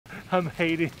I'm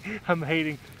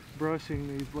hating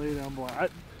brushing these lay down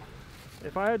blinds.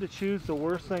 If I had to choose the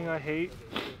worst thing I hate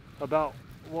about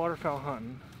waterfowl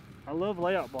hunting, I love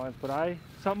layout blinds, but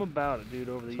something about it, dude,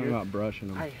 over the years. About brushing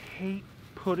them. I hate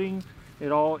putting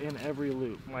it all in every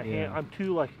loop. My hand, I'm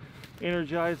too like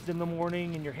energized in the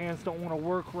morning, and your hands don't want to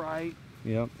work right.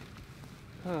 Yep.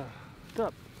 What's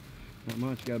up? Not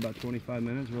much. You got about 25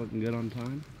 minutes. We're looking good on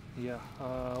time. Yeah.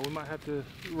 We might have to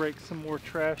rake some more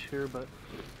trash here, but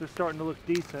they're starting to look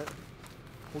decent.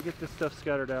 We'll get this stuff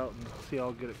scattered out and see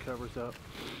how good it covers up.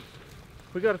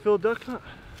 We got a field duck hunt.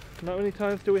 Not many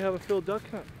times do we have a field duck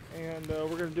hunt, and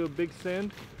we're going to do a big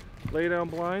send, lay down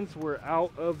blinds. We're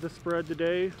out of the spread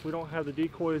today. We don't have the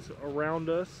decoys around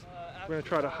us. We're going to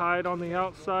try to hide on the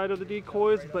outside of the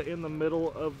decoys, but in the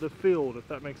middle of the field, if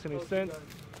that makes any sense.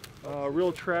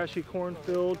 Real trashy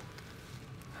cornfield.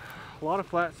 A lot of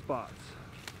flat spots.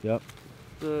 Yep.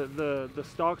 The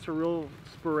stalks are real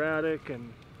sporadic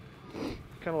and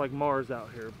kind of like Mars out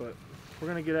here, but we're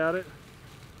gonna get at it.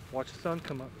 Watch the sun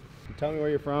come up. Tell me where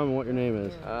you're from and what your name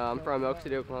is. I'm from Elk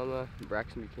City, Oklahoma.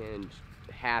 Braxton Buchanan.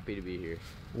 Just happy to be here.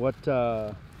 What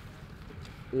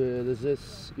is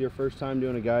this your first time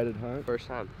doing a guided hunt? First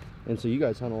time. And so you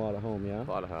guys hunt a lot of home, yeah? A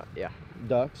lot of hunt, yeah.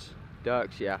 Ducks?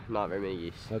 Ducks, yeah. Not very many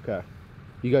geese. Okay.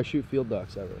 You guys shoot field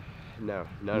ducks ever? No,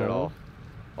 none at all.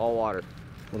 All water.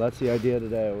 Well, that's the idea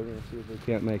today. We're gonna see if we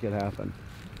can't make it happen.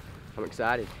 I'm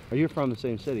excited. Are you from the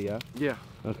same city, yeah? Yeah.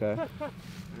 Okay.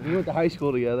 We went to high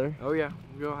school together. Oh yeah,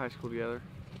 we go to high school together.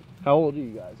 How old are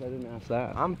you guys? I didn't ask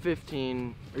that. I'm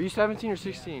 15. Are you 17 or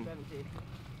 16? 17.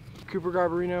 Cooper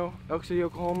Garbarino, Elk City,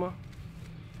 Oklahoma.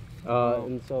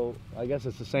 And so I guess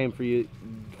it's the same for you.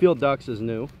 Field ducks is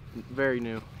new. Very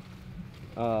new.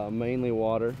 Mainly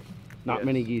water. Not Yes.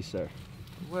 many geese there.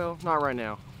 Well, not right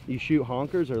now. You shoot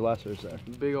honkers or lessers there?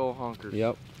 Big old honkers.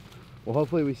 Yep. Well,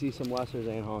 hopefully we see some lessers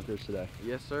and honkers today.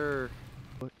 Yes, sir.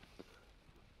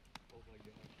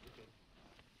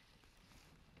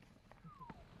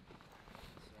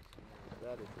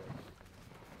 That is it.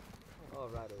 All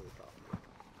right over the top.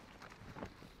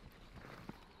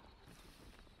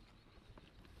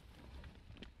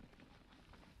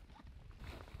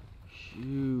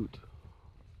 Shoot.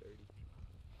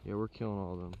 Yeah, we're killing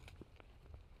all of them.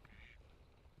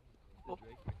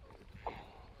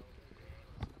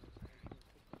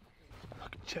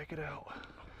 Check it out.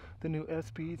 The new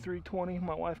SBE3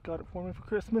 My wife got it for me for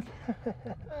Christmas.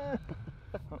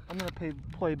 I'm gonna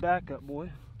play backup, boy.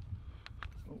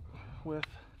 With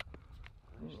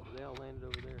They all landed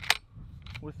over there.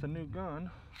 With the new gun.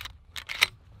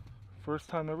 First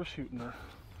time ever shooting her.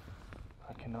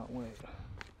 I cannot wait.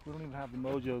 We don't even have the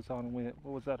mojos on. What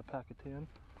was that, a pack of 10?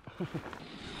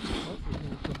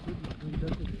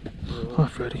 Hi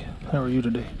Freddie, how are you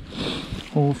today?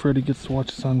 Old Freddie gets to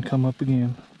watch the sun come up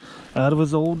again. Out of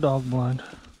his old dog blind.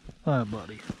 Hi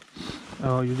buddy.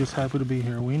 Oh, you're just happy to be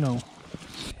here, we know.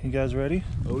 You guys ready?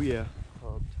 Oh yeah.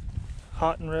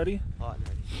 Hot and ready? Hot and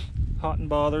ready. Hot and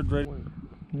bothered, ready?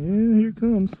 Yeah, here it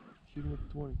comes. Shoot him with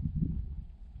the 20.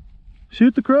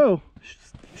 Shoot the crow.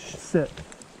 Set.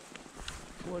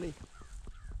 20.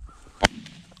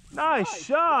 Nice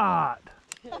shot!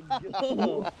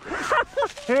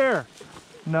 Here.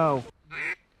 No.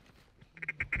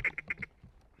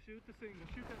 Shoot the single.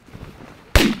 Shoot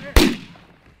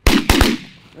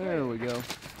that. There we go.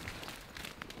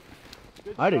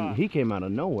 Good I didn't. shot. He came out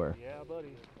of nowhere. Yeah,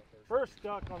 buddy. First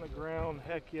duck on the ground.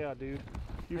 Heck yeah, dude.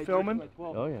 You filming?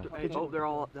 Oh yeah. Oh, they're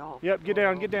all. Yep. Get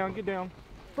down. Get down. Get down.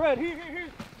 Fred, here.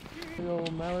 Big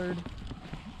old mallard.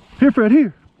 Here, Fred.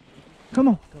 Here. Come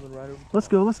on. Coming right over. Let's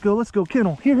go.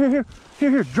 Kennel. Here.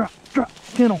 Drop.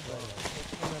 Kennel.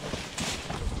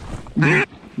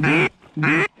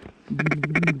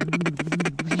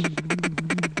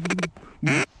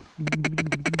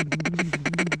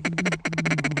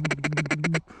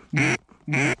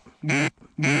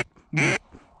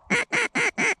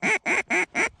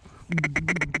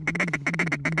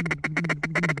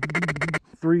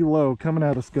 Three low coming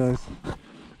at us, guys.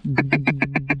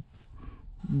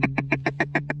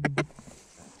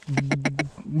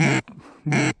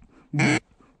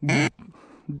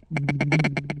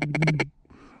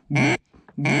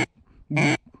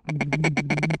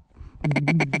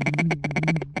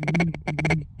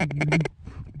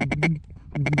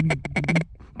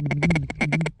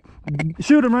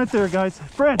 Shoot him right there, guys.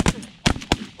 Fred!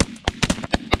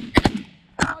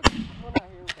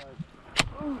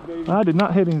 I did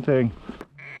not hit anything.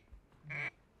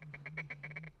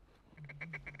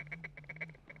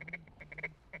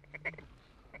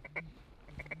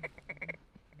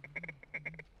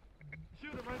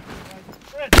 Shoot him right there, guys.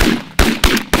 Fred!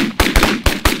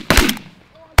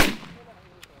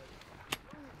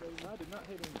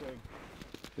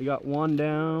 We got one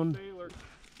down.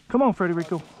 Come on, Freddie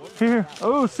Rico. Here.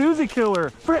 Oh, Susie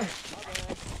Killer.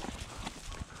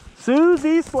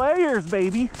 Susie Slayers,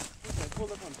 baby.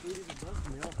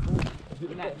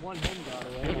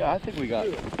 Yeah, I think we got.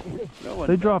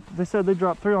 They said they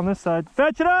dropped 3 on this side.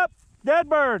 Fetch it up! Dead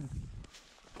bird!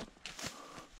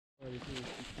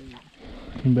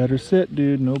 You better sit,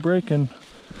 dude. No breaking.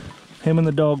 Him and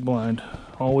the dog blind.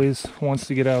 Always wants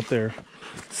to get out there.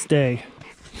 Stay.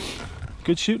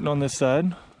 Good shooting on this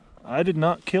side. I did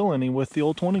not kill any with the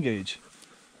old 20 gauge.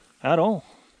 At all.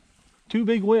 2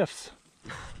 big whiffs.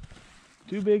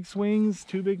 2 big swings,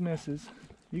 2 big misses.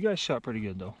 You guys shot pretty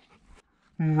good though.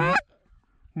 On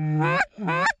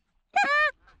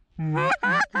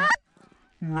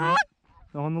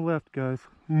the left, guys.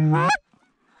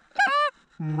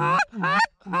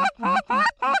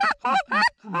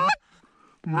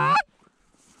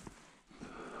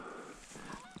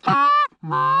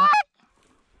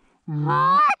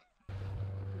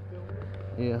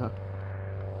 Yeah.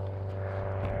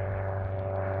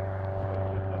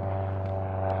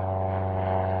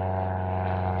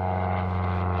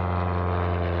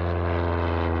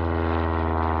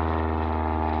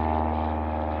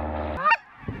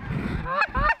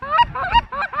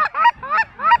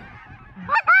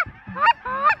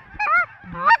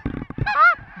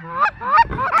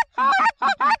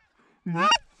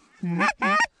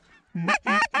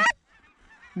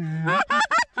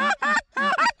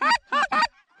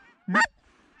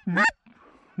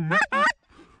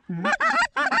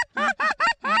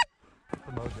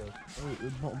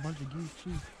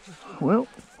 Well,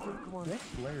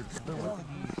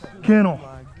 kennel.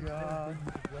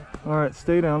 All right,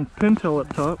 stay down. Pintail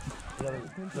up top.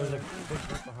 There's a big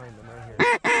group behind them right here.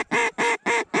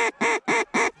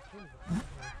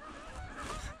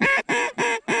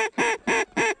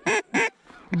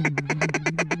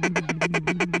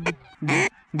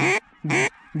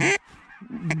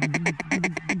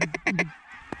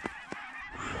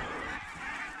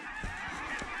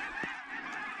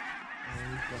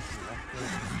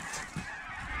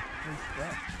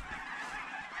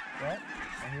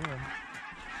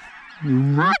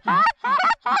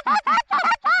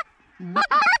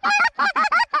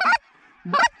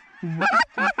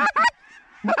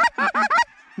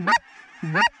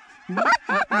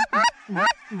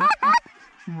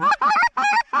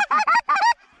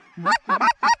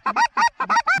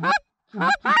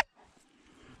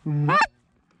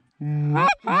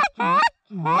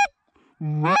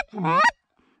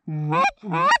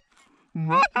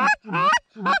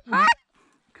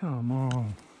 Come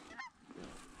on.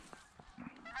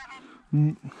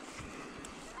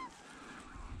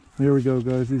 There we go,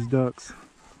 guys, these ducks.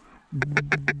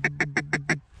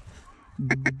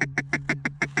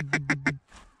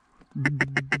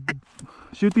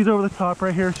 Shoot these over the top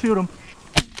right here. Shoot them.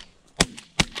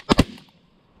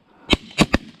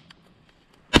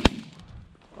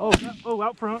 Oh,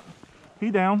 out front. He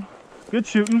down. Good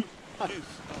shooting. I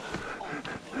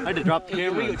had to drop the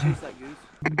camera. We go chase that goose.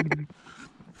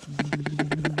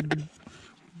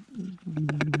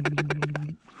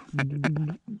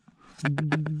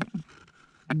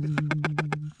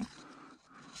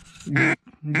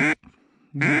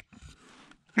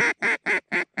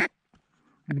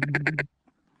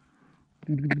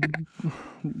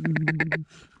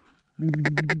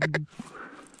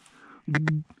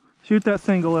 Shoot that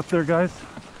single up there, guys.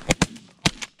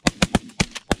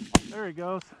 There he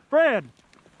goes. Fred!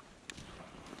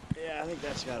 Yeah, I think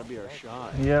that's got to be our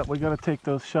shot. Yeah, we got to take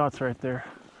those shots right there.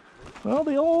 Well,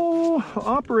 the old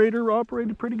operator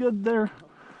operated pretty good there.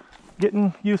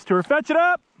 Getting used to her. Fetch it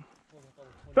up!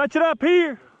 Fetch it up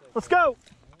here! Let's go!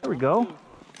 There we go.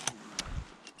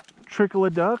 Trickle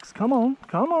of ducks. Come on,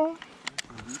 come on.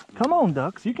 Come on,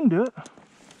 ducks. You can do it.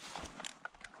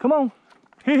 Come on.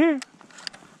 Here.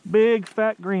 Big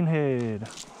fat greenhead.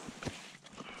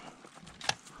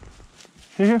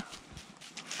 Here.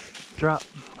 Drop.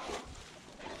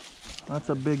 That's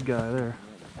a big guy there.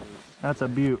 That's a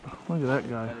beaut. Look at that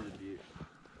guy.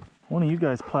 One of you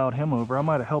guys plowed him over. I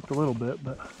might have helped a little bit,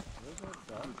 but.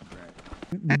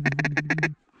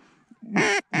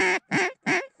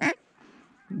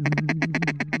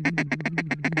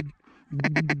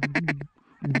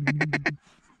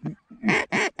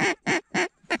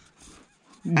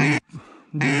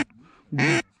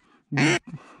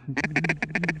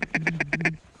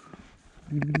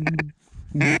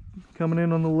 Coming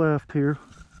in on the left here.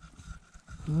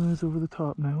 Eyes over the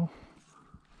top now.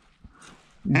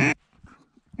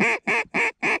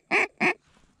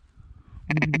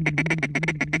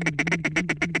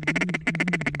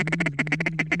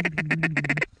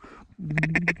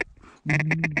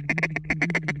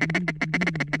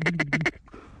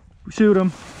 Shoot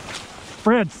him.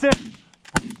 Fred, sit.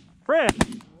 Fred.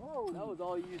 Whoa, that was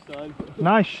all you, son.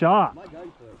 Nice shot. My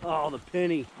gun clipped. Oh, the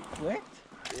penny. What?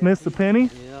 Missed the penny.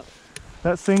 Yep.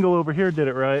 That single over here did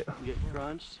it right. Get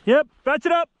crunched. Yep, fetch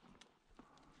it up.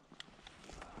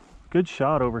 Good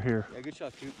shot over here. Yeah, good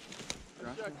shot, Coop.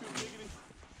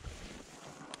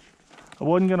 I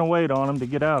wasn't gonna wait on him to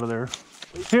get out of there.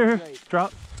 Here,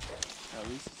 drop. At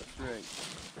least it's straight.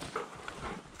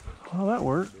 Well, that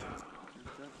worked.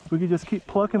 If we could just keep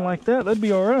plucking like that, that'd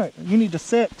be all right. You need to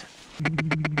sit.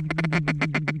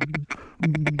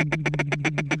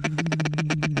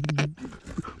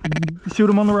 Shoot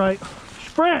him on the right.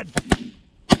 Spread.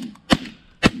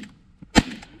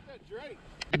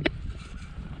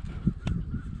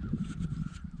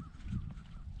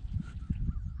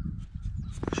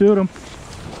 Shoot him.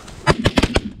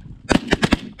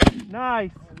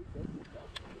 Nice.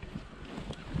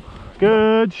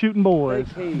 Good shooting, boys.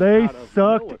 They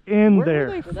sucked in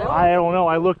there. I don't know.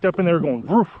 I looked up and they were going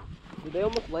roof. Did they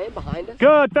almost land behind us?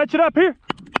 Good. Fetch it up here.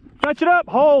 Fetch it up.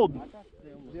 Hold.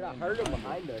 Dude, I heard them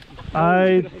behind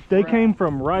us. They came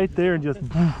from right there and just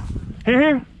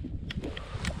here.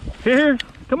 Here.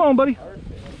 Come on, buddy.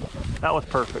 That was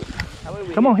perfect.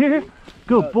 Come on, here.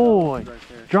 Good boy.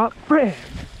 Drop Fred.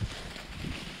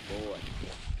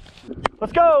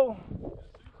 Let's go.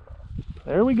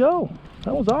 There we go.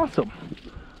 That was awesome.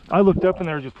 I looked up and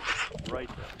there was just right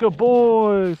there. Good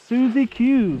boy, Susie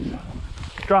Q's.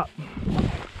 Drop.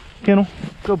 Kennel.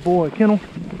 Good boy, Kennel.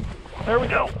 There we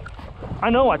go.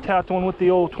 I know I tapped one with the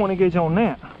old 20 gauge on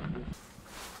that.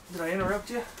 Did I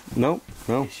interrupt you? Nope,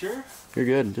 no. You sure? You're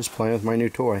good. Just playing with my new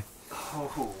toy.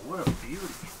 Oh, what a beauty.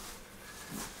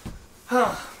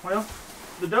 Huh. Well,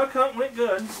 the duck hunt went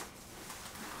good.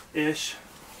 Ish.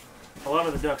 A lot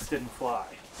of the ducks didn't fly.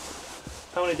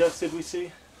 How many ducks did we see?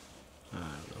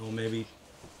 Oh, maybe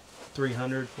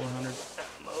 300, 400. At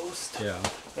most. Yeah.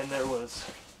 And there was,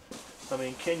 I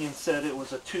mean, Kenyon said it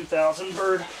was a 2,000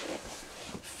 bird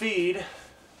feed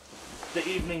the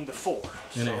evening before.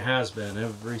 And it has been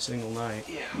every single night.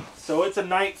 Yeah. So it's a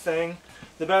night thing.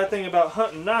 The bad thing about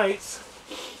hunting nights,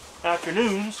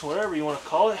 afternoons, whatever you want to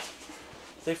call it,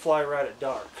 they fly right at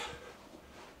dark.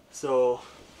 So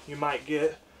you might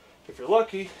get, if you're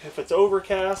lucky, if it's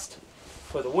overcast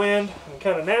with the wind and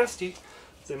kind of nasty,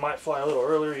 they might fly a little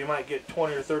earlier. You might get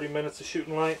 20 or 30 minutes of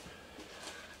shooting light.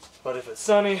 But if it's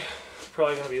sunny, it's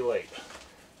probably going to be late.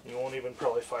 You won't even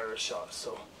probably fire a shot.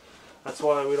 So that's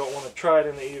why we don't want to try it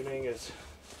in the evening. It's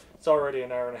already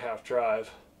an hour-and-a-half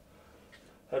drive.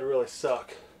 That'd really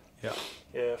suck. Yeah.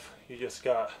 If you just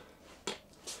got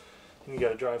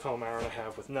to drive home hour and a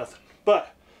half with nothing.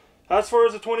 But as far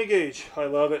as the 20 gauge, I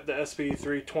love it. The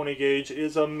SBE3 20 gauge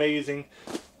is amazing.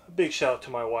 A big shout out to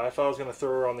my wife. I was going to throw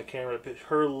her on the camera, but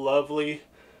her lovely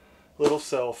little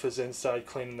self is inside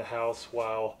cleaning the house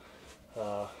while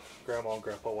Grandma and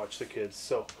Grandpa watch the kids.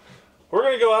 So we're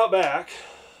going to go out back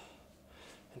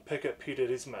and pick up P.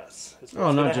 Diddy's mess.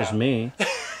 Oh, not just me.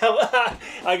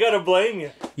 I got to blame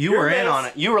you. You were in on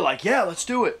it. You were like, yeah, let's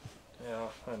do it. Yeah,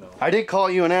 I know. I did call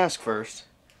you and ask first.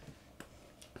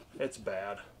 It's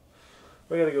bad.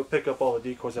 We gotta go pick up all the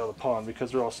decoys out of the pond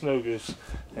because they're all snow goose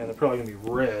and they're probably gonna be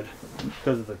red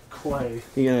because of the clay.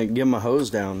 You're gonna give them a hose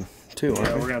down too, aren't Yeah,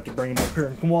 you? we're gonna have to bring them up here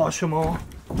and wash them all.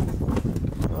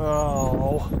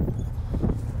 Oh,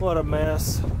 what a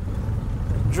mess.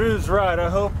 Drew's right, I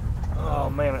hope. Oh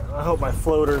man, I hope my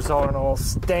floaters aren't all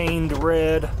stained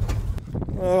red.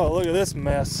 Oh, look at this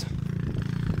mess.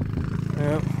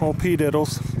 Yeah, old P.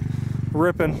 Diddles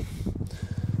ripping.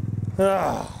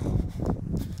 Ah.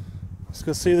 Let's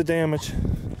go see the damage.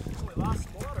 Lost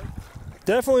some water.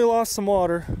 Definitely lost some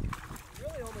water.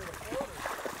 Really only the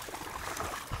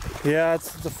floaters. Yeah,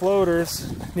 it's the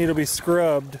floaters need to be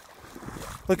scrubbed.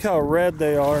 Look how red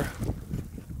they are.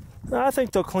 I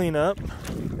think they'll clean up.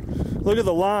 Look at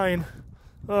the line.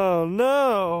 Oh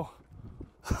no.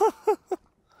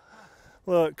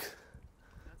 Look.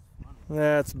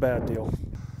 That's a bad deal.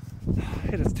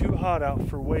 It is too hot out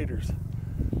for waders.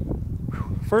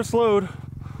 First load.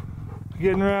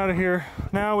 Getting her out of here.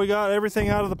 Now we got everything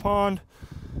out of the pond.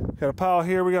 Got a pile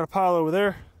here, we got a pile over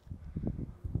there.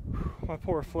 My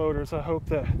poor floaters, I hope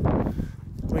that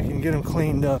we can get them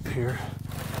cleaned up here.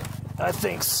 I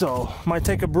think so. Might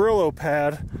take a Brillo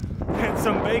pad and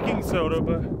some baking soda,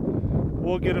 but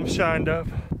we'll get them shined up.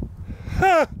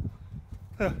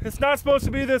 It's not supposed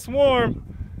to be this warm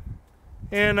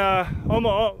in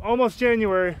almost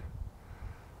January.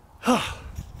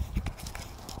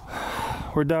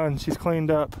 We're done. She's cleaned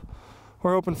up.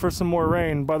 We're hoping for some more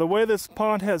rain. By the way this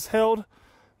pond has held,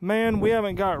 man, we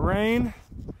haven't got rain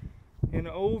in in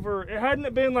over, it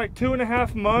hadn't been like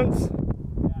 2.5 months.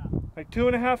 Yeah. Like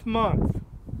 2.5 months.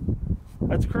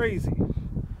 That's crazy.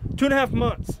 2.5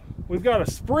 months. We've got a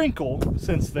sprinkle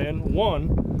since then,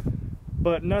 one,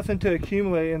 but nothing to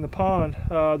accumulate in the pond.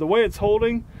 The way it's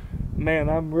holding, man,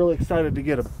 I'm really excited to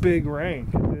get a big rain.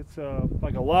 It's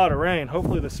like a lot of rain.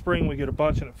 Hopefully this spring we get a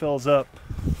bunch and it fills up.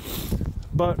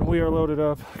 But we are loaded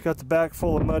up. Got the bag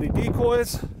full of muddy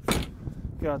decoys.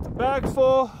 Got the bag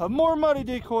full of more muddy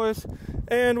decoys.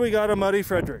 And we got a muddy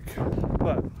Frederick.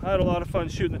 But I had a lot of fun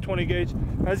shooting the 20 gauge.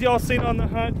 As y'all seen on the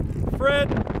hunt, Fred,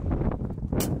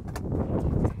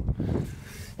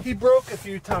 he broke a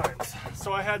few times.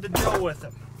 So I had to deal with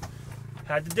him.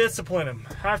 Had to discipline him.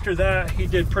 After that, he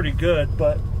did pretty good.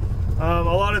 But a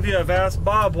lot of you have asked,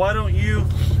 Bob, why don't you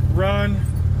run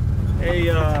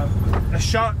a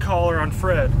shot collar on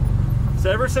Fred? So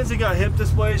ever since he got hip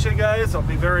dysplasia, guys, I'll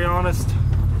be very honest,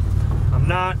 I'm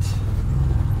not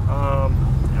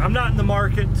in the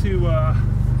market to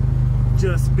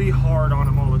just be hard on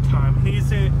him all the time. He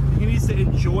needs to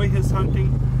enjoy his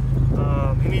hunting.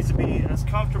 He needs to be as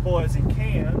comfortable as he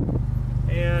can,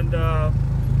 and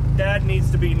Dad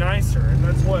needs to be nicer, and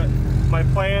that's what my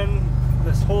plan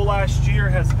this whole last year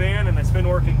has been, and it's been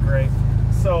working great.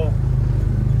 So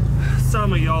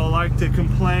some of y'all like to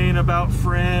complain about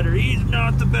Fred, or he's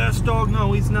not the best dog.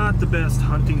 No, he's not the best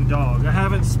hunting dog.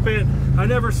 I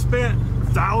never spent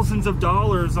thousands of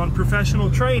dollars on professional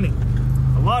training.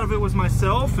 A lot of it was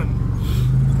myself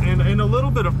and a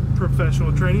little bit of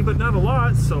professional training, but not a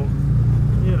lot. So,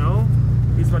 you know,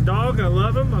 he's my dog. I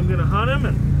love him. I'm gonna hunt him,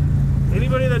 and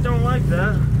anybody that don't like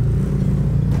that,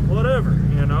 whatever,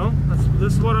 you know,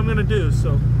 this is what I'm gonna do.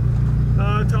 So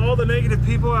to all the negative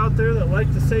people out there that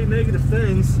like to say negative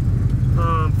things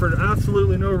for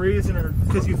absolutely no reason, or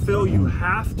because you feel you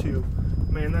have to,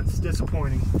 man, that's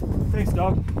disappointing. Thanks,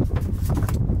 dog.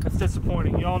 That's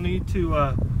disappointing. Y'all need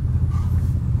to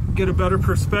get a better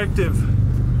perspective.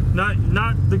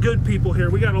 Not the good people here.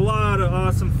 We got a lot of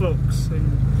awesome folks,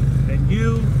 and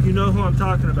you know who I'm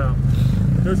talking about.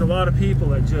 There's a lot of people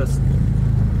that just,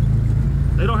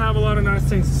 they don't have a lot of nice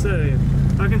things to say.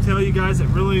 I can tell you guys that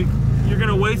really, you're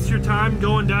gonna waste your time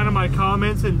going down in my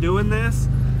comments and doing this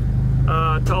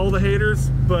to all the haters,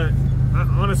 but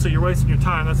honestly, you're wasting your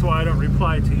time. That's why I don't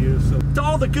reply to you. So to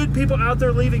all the good people out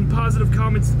there leaving positive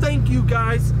comments, thank you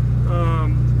guys.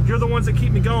 You're the ones that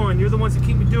keep me going. You're the ones that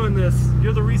keep me doing this.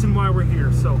 You're the reason why we're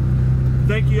here. So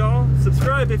thank you all.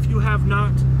 Subscribe if you have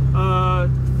not.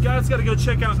 Guys, got to go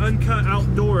check out Uncut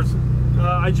Outdoors.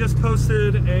 I just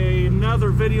posted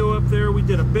another video up there. We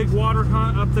did a big water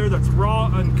hunt up there that's raw,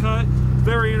 uncut,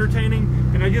 very entertaining.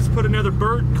 And I just put another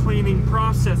bird cleaning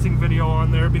processing video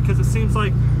on there because it seems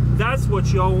like that's what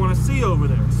y'all want to see over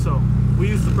there. So we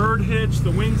use the bird hitch,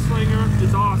 the wing slinger.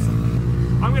 It's awesome.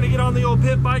 I'm gonna get on the old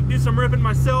pit bike, do some ripping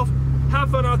myself. Have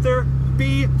fun out there.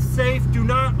 Be safe. Do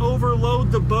not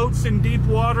overload the boats in deep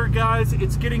water, guys.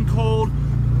 It's getting cold.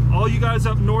 All you guys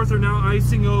up north are now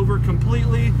icing over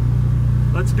completely.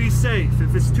 Let's be safe.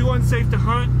 If it's too unsafe to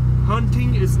hunt,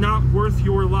 hunting is not worth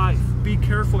your life. Be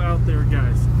careful out there,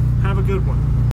 guys. Have a good one.